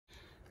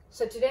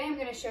So today I'm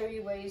going to show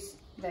you ways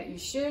that you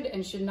should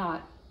and should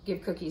not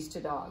give cookies to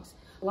dogs.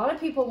 A lot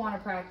of people want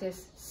to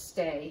practice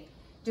stay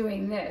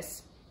doing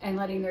this and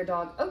letting their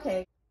dog,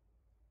 okay,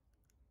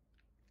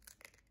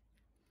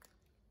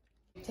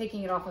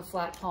 taking it off a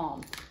flat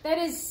palm. That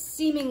is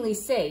seemingly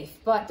safe,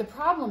 but the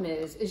problem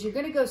is you're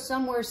going to go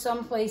somewhere,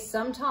 someplace,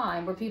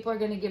 sometime where people are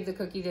going to give the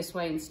cookie this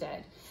way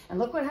instead. And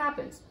look what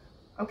happens.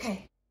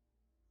 Okay.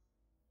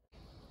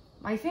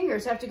 My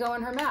fingers have to go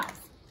in her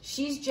mouth.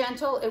 She's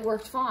gentle, it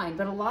worked fine,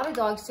 but a lot of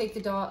dogs take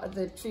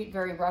the treat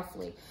very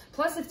roughly.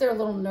 Plus, if they're a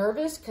little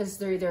nervous because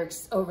they're either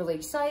overly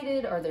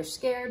excited or they're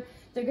scared,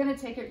 they're going to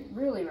take it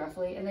really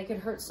roughly and they could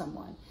hurt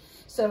someone.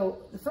 So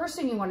the first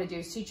thing you want to do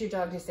is teach your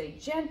dog to say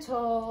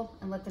gentle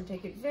and let them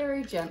take it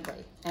very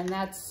gently. And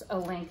that's a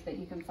link that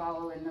you can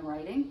follow in the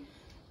writing.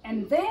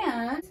 And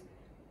then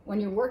when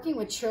you're working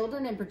with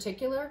children in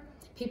particular,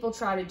 people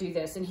try to do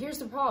this. And here's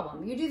the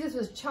problem. You do this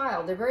with a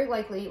child, they're very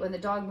likely when the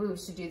dog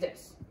moves to do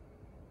this.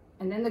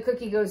 And then the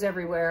cookie goes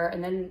everywhere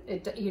and then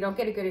you don't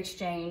get a good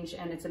exchange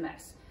and it's a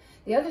mess.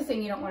 The other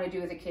thing you don't want to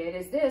do with a kid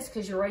is this,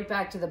 because you're right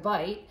back to the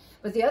bite.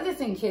 But the other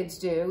thing kids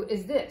do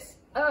is this.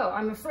 Oh,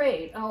 I'm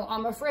afraid. Oh,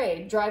 I'm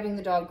afraid, driving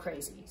the dog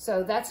crazy.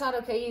 So that's not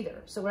okay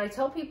either. So what I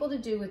tell people to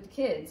do with the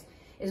kids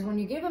is when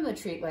you give them the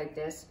treat like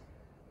this,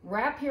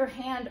 wrap your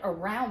hand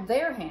around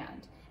their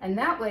hand. And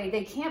that way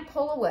they can't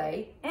pull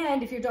away.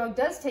 And if your dog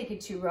does take it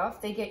too rough,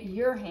 they get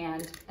your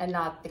hand and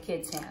not the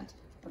kid's hand.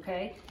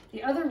 Okay?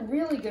 The other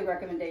really good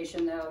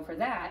recommendation though for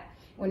that,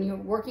 when you're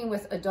working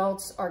with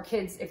adults or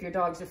kids, if your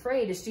dog's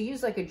afraid, is to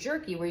use like a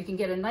jerky where you can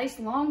get a nice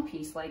long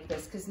piece like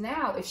this. Because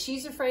now if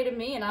she's afraid of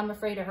me and I'm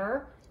afraid of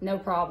her, no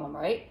problem,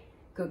 right?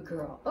 Good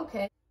girl.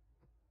 Okay.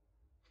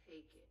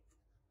 Take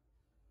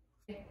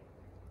it.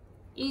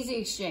 Easy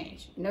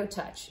exchange, no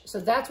touch. So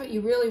that's what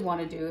you really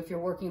want to do if you're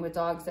working with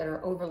dogs that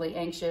are overly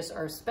anxious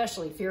or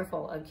especially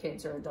fearful of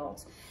kids or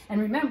adults.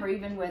 And remember,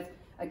 even with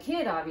a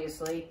kid,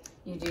 obviously,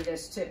 you do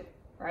this too,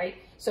 right?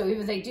 So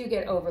even if they do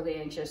get overly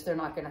anxious, they're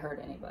not going to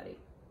hurt anybody.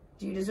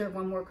 Do you deserve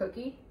one more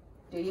cookie?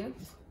 Do you?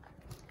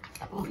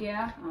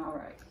 Yeah? All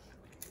right.